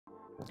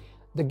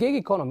The gig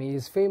economy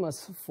is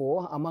famous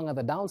for, among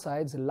other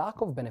downsides, lack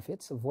of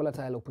benefits,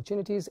 volatile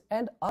opportunities,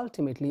 and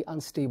ultimately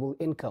unstable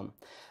income.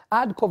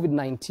 Add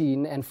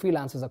Covid-19 and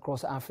freelancers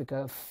across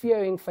Africa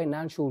fearing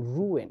financial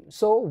ruin.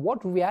 So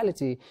what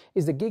reality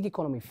is the gig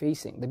economy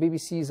facing? The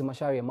BBC's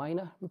Macharia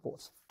Maina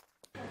reports.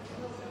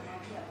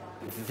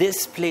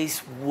 This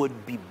place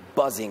would be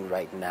buzzing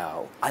right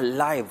now,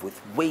 alive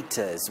with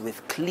waiters,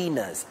 with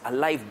cleaners. A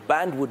live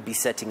band would be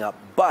setting up.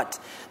 But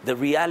the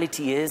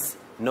reality is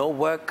no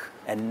work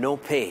and no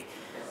pay.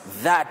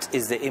 That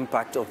is the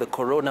impact of the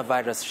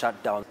coronavirus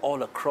shutdown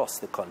all across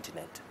the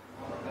continent.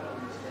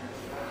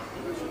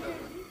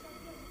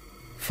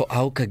 For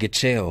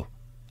Sauke,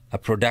 a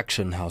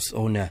production house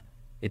owner,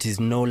 it is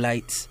no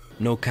lights,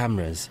 no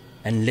cameras,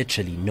 and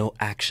literally no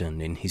action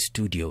in his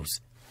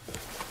studios.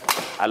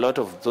 A lot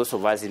of those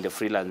of us in the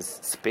freelance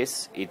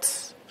space,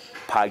 it's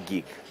per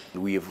gig.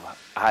 We've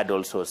had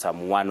also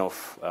some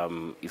one-off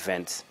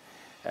events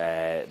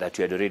that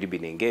we had already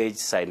been engaged,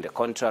 signed the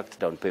contract,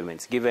 down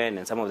payments given,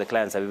 and some of the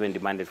clients have even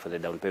demanded for the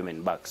down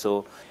payment back.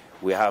 So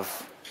we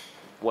have,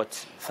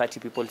 30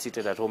 people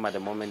seated at home at the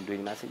moment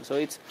doing nothing. So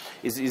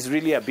it's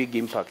really a big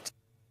impact.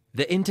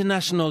 The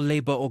International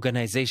Labour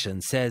Organization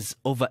says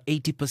over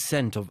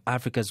 80% of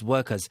Africa's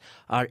workers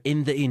are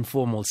in the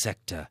informal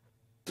sector.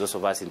 Those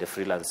of us in the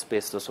freelance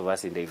space, those of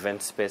us in the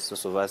event space,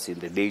 those of us in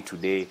the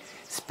day-to-day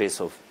space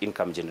of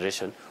income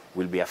generation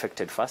will be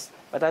affected first,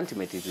 but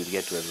ultimately it will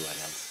get to everyone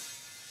else.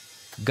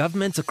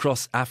 Governments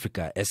across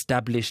Africa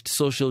established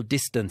social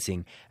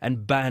distancing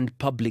and banned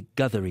public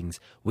gatherings,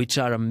 which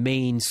are a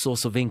main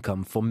source of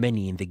income for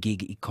many in the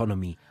gig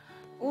economy.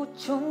 But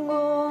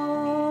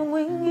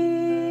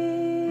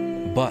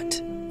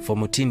for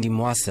Mutindi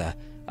Mwasa,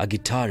 a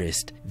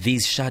guitarist,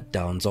 these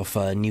shutdowns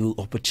offer a new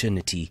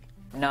opportunity.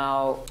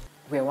 Now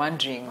we're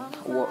wondering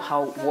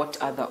what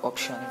other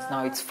options.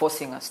 Now it's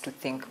forcing us to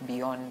think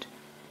beyond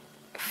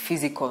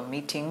physical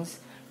meetings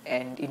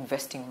and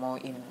investing more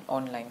in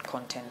online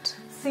content.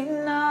 We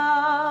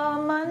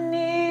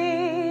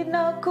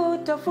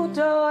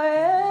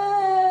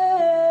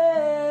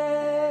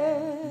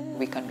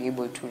can be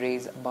able to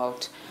raise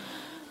about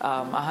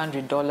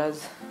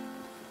 $100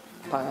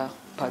 per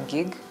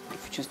gig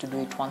if you choose to do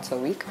it once a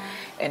week,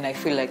 and I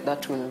feel like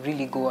that will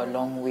really go a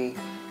long way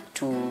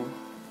to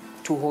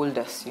hold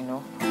us, you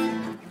know.